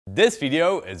This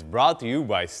video is brought to you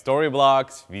by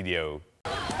Storyblocks Video.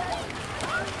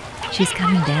 She's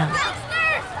coming down.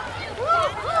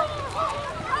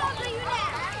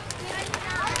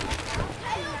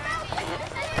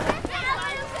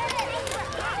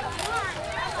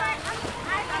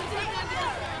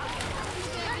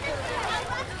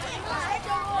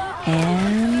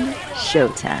 And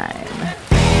showtime.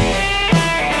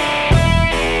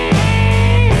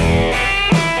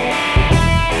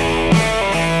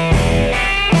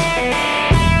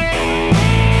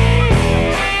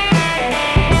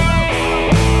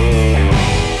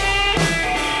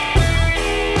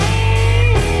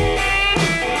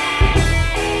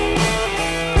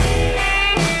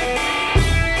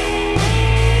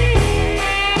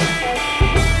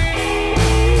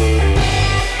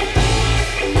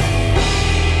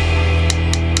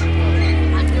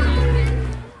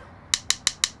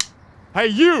 Hey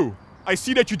you! I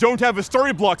see that you don't have a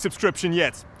Storyblocks subscription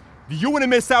yet. Do you want to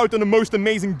miss out on the most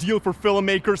amazing deal for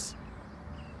filmmakers?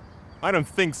 I don't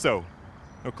think so.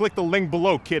 Now click the link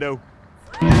below, kiddo.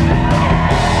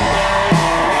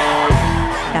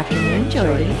 Afternoon,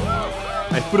 Jordy.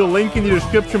 I put a link in the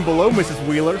description below, Mrs.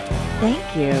 Wheeler.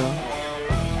 Thank you.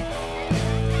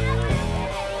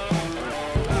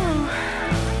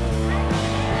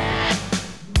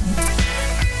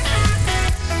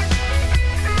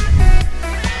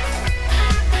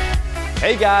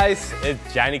 Hey guys, it's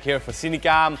Janik here for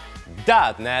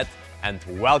Cinecom.net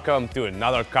and welcome to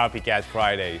another Copycat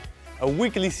Friday, a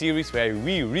weekly series where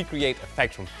we recreate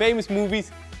effects from famous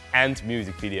movies and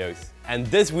music videos. And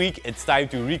this week it's time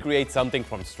to recreate something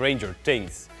from Stranger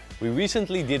Things. We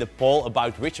recently did a poll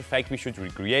about which effect we should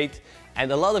recreate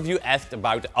and a lot of you asked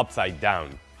about the upside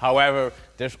down. However,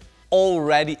 there's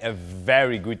already a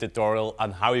very good tutorial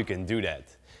on how you can do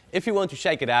that. If you want to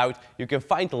check it out, you can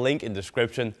find the link in the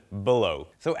description below.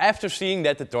 So after seeing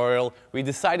that tutorial, we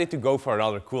decided to go for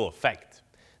another cool effect.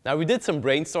 Now we did some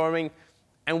brainstorming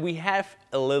and we have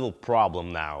a little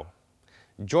problem now.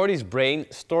 Jordy's brain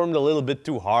stormed a little bit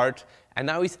too hard and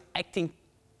now he's acting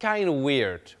kind of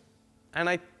weird. And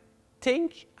I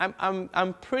think,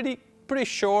 I'm pretty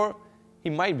sure he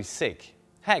might be sick.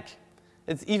 Heck,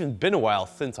 it's even been a while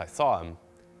since I saw him.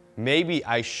 Maybe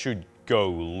I should go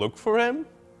look for him?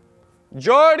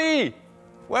 Jordy!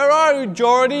 Where are you,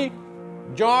 Jordy?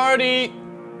 Jordy!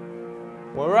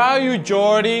 Where are you,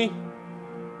 Jordy?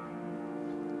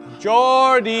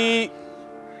 Jordy!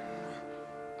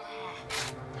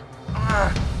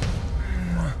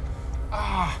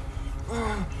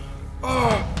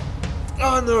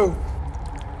 Oh no!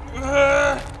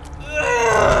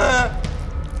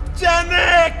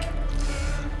 Janik!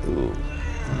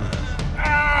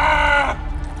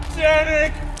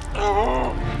 Janik!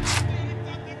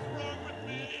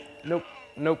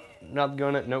 Nope, not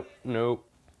gonna, nope.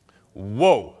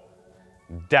 Whoa,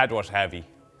 that was heavy.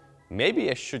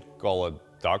 Maybe I should call a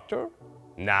doctor?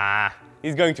 Nah,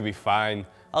 he's going to be fine.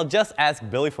 I'll just ask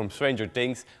Billy from Stranger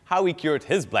Things how he cured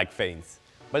his black veins.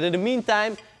 But in the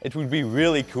meantime, it would be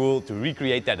really cool to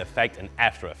recreate that effect in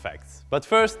After Effects. But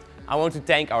first, I want to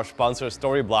thank our sponsor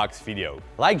Storyblocks Video.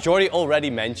 Like Jordy already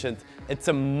mentioned, it's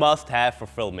a must-have for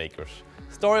filmmakers.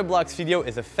 Storyblocks Video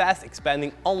is a fast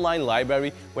expanding online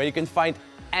library where you can find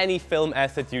any film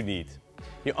asset you need.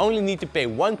 You only need to pay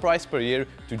one price per year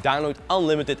to download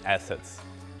unlimited assets.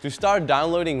 To start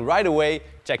downloading right away,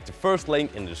 check the first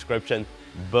link in the description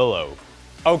below.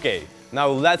 Okay, now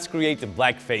let's create the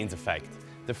black veins effect.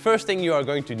 The first thing you are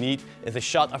going to need is a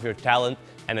shot of your talent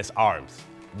and his arms.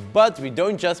 But we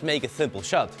don't just make a simple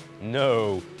shot.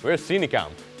 No, we're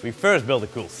Cinecom. We first build a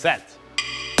cool set.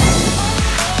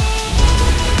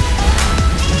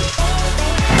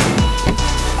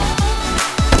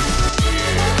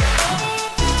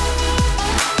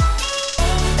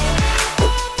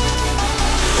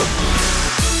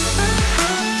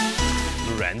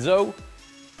 Lorenzo?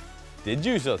 Did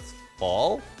you just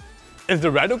fall? Is the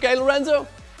red okay, Lorenzo?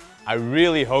 I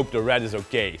really hope the red is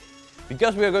okay,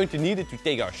 because we are going to need it to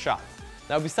take our shot.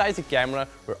 Now besides the camera,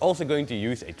 we're also going to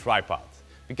use a tripod,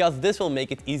 because this will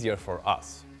make it easier for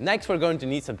us. Next we're going to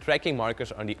need some tracking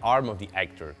markers on the arm of the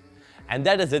actor. And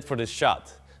that is it for this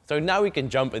shot. So now we can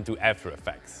jump into After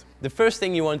Effects. The first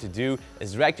thing you want to do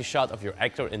is drag the shot of your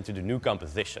actor into the new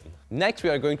composition. Next we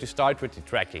are going to start with the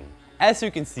tracking. As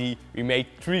you can see, we made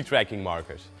 3 tracking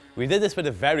markers. We did this with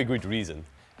a very good reason.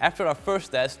 After our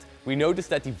first test, we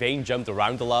noticed that the vein jumped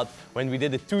around a lot when we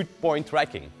did a 2-point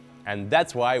tracking. And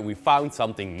that's why we found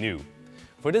something new.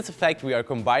 For this effect, we are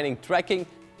combining tracking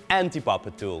and the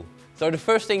puppet tool. So the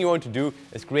first thing you want to do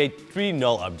is create 3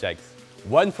 null objects,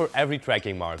 1 for every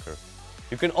tracking marker.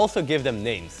 You can also give them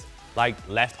names, like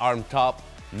left arm top,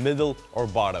 middle or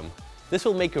bottom. This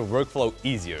will make your workflow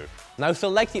easier. Now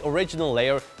select the original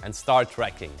layer and start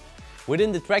tracking.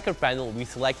 Within the tracker panel, we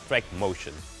select track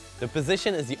motion. The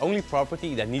position is the only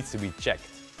property that needs to be checked.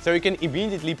 So you can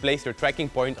immediately place your tracking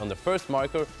point on the first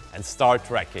marker and start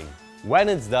tracking. When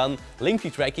it's done, link the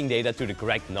tracking data to the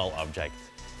correct null object.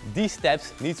 These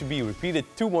steps need to be repeated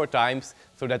 2 more times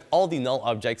so that all the null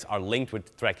objects are linked with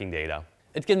the tracking data.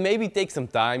 It can maybe take some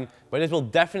time, but it will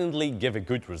definitely give a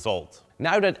good result.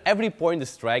 Now that every point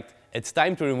is tracked, it's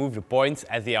time to remove the points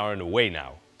as they are in the way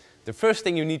now. The first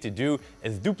thing you need to do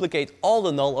is duplicate all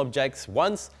the null objects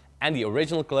once and the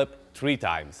original clip 3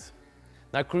 times.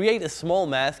 Now create a small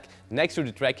mask next to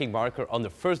the tracking marker on the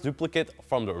first duplicate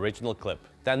from the original clip.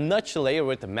 Then nudge the layer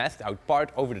with the masked out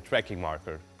part over the tracking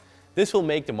marker. This will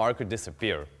make the marker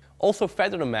disappear. Also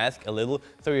feather the mask a little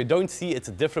so you don't see it's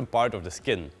a different part of the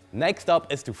skin. Next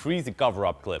up is to freeze the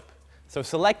cover-up clip. So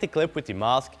select the clip with the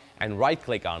mask and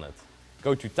right-click on it.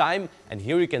 Go to Time and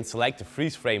here you can select the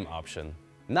Freeze Frame option.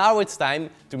 Now it's time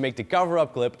to make the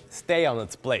cover-up clip stay on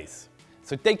its place.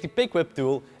 So take the Pick Whip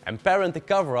tool and parent the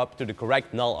cover-up to the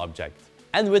correct null object.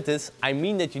 And with this, I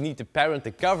mean that you need to parent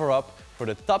the cover-up for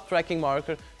the top tracking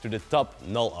marker to the top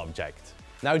null object.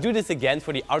 Now do this again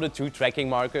for the other 2 tracking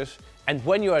markers, and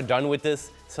when you are done with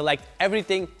this, select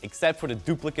everything except for the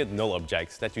duplicate null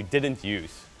objects that you didn't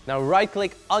use. Now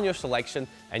right-click on your selection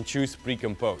and choose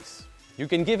Pre-compose. You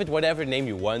can give it whatever name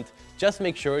you want, just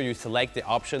make sure you select the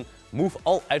option Move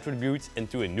all attributes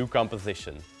into a new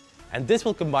composition. And this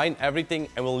will combine everything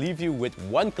and will leave you with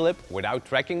 1 clip without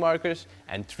tracking markers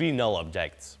and 3 null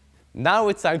objects. Now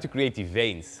it's time to create the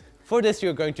veins. For this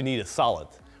you're going to need a solid,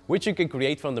 which you can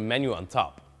create from the menu on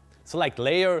top. Select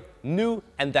Layer, New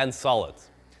and then Solid.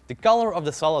 The color of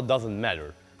the solid doesn't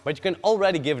matter, but you can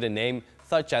already give it a name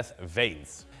such as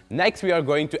Veins. Next we are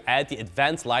going to add the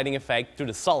advanced lighting effect to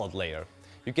the solid layer.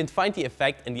 You can find the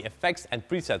effect in the Effects and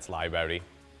Presets library.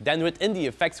 Then within the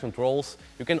effects controls,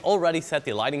 you can already set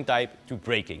the lighting type to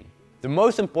breaking. The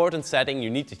most important setting you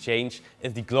need to change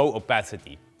is the glow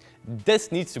opacity.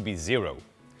 This needs to be 0.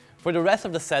 For the rest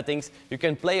of the settings, you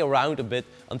can play around a bit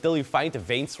until you find the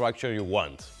vein structure you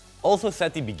want. Also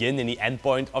set the begin and the end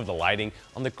point of the lighting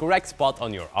on the correct spot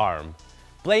on your arm.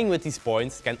 Playing with these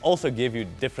points can also give you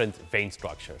different vein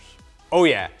structures. Oh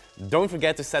yeah, don't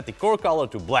forget to set the core color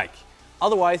to black,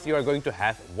 otherwise you are going to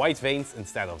have white veins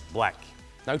instead of black.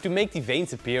 Now to make the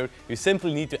veins appear, you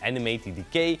simply need to animate the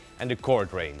decay and the core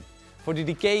drain. For the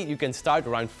decay you can start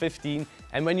around 15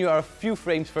 and when you are a few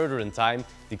frames further in time,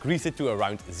 decrease it to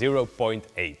around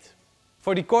 0.8.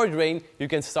 For the core drain you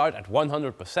can start at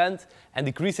 100% and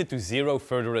decrease it to 0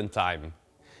 further in time.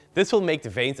 This will make the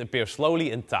veins appear slowly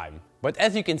in time. But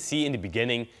as you can see in the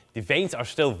beginning, the veins are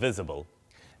still visible.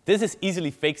 This is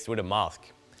easily fixed with a mask.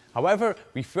 However,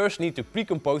 we first need to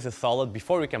pre-compose a solid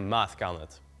before we can mask on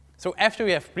it. So after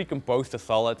you have pre-composed a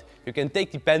solid, you can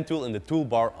take the pen tool in the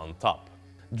toolbar on top.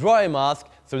 Draw a mask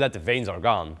so that the veins are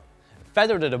gone.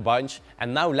 Feather it a bunch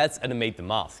and now let's animate the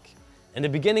mask. In the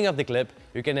beginning of the clip,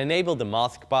 you can enable the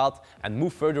mask path and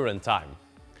move further in time.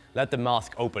 Let the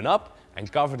mask open up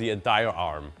and cover the entire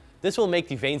arm. This will make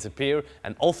the veins appear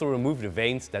and also remove the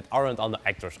veins that aren't on the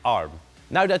actor's arm.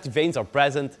 Now that the veins are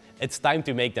present, it's time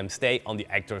to make them stay on the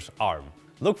actor's arm.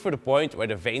 Look for the point where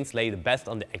the veins lay the best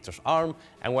on the actor's arm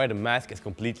and where the mask is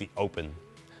completely open.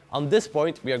 On this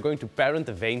point, we are going to parent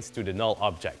the veins to the null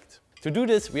object. To do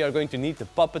this, we are going to need the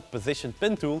Puppet Position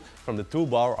Pin tool from the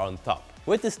toolbar on top.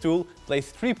 With this tool,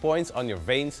 place 3 points on your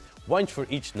veins, 1 for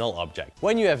each null object.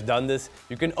 When you have done this,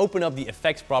 you can open up the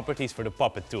effects properties for the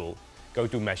Puppet tool. Go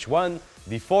to Mesh 1,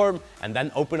 Deform, and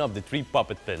then open up the 3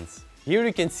 puppet pins. Here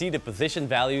you can see the position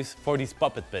values for these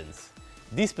puppet pins.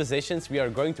 These positions we are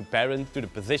going to parent to the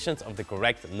positions of the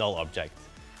correct null object.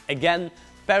 Again,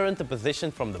 parent the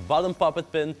position from the bottom puppet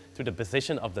pin to the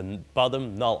position of the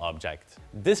bottom null object.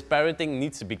 This parenting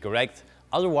needs to be correct,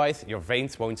 otherwise your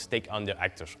veins won't stick on the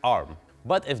actor's arm.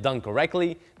 But if done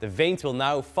correctly, the veins will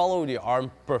now follow the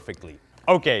arm perfectly.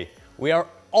 Okay, we are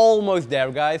almost there,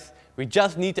 guys. We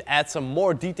just need to add some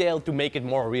more detail to make it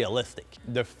more realistic.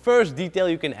 The first detail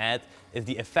you can add is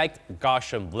the effect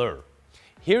Gaussian blur.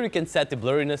 Here you can set the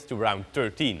blurriness to around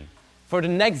 13. For the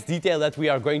next detail that we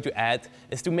are going to add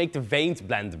is to make the veins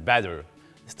blend better.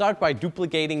 Start by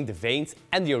duplicating the veins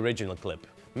and the original clip.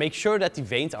 Make sure that the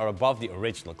veins are above the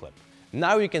original clip.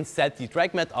 Now you can set the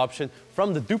track matte option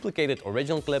from the duplicated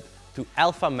original clip to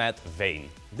alpha matte vein.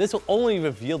 This will only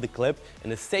reveal the clip in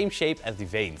the same shape as the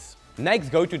veins. Next,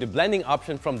 go to the blending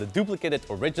option from the duplicated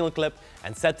original clip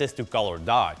and set this to color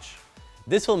dodge.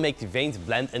 This will make the veins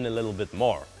blend in a little bit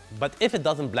more. But if it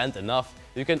doesn't blend enough,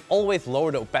 you can always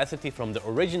lower the opacity from the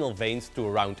original veins to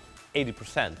around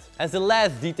 80%. As the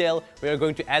last detail, we are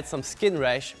going to add some skin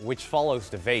rash which follows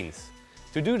the veins.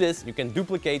 To do this, you can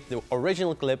duplicate the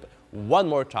original clip one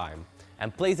more time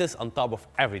and place this on top of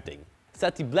everything.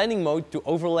 Set the blending mode to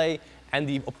overlay and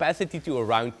the opacity to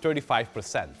around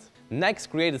 35%. Next,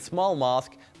 create a small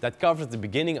mask that covers the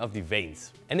beginning of the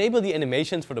veins. Enable the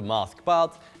animations for the mask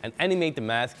path and animate the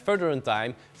mask further in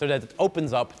time so that it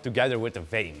opens up together with the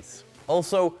veins.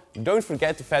 Also, don't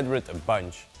forget to feather it a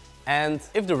bunch. And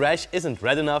if the rash isn't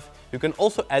red enough, you can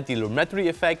also add the lumetri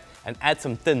effect and add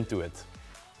some tint to it.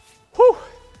 Whew!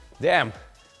 Damn,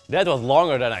 that was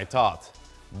longer than I thought.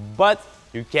 But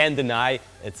you can't deny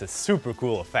it's a super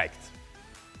cool effect.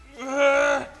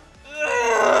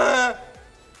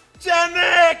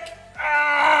 Janik!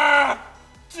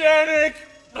 Janik!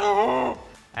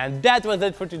 And that was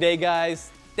it for today, guys.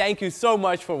 Thank you so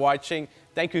much for watching.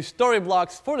 Thank you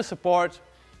Storyblocks for the support.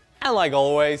 And like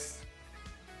always,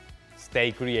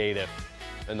 stay creative.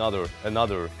 Another.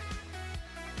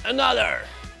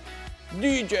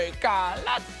 DJ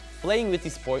Khaled. Playing with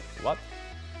these what?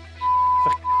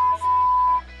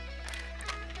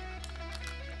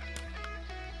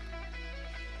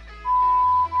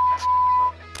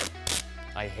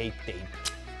 I hate tape.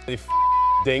 Die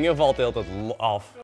dingen valt de hele tijd af.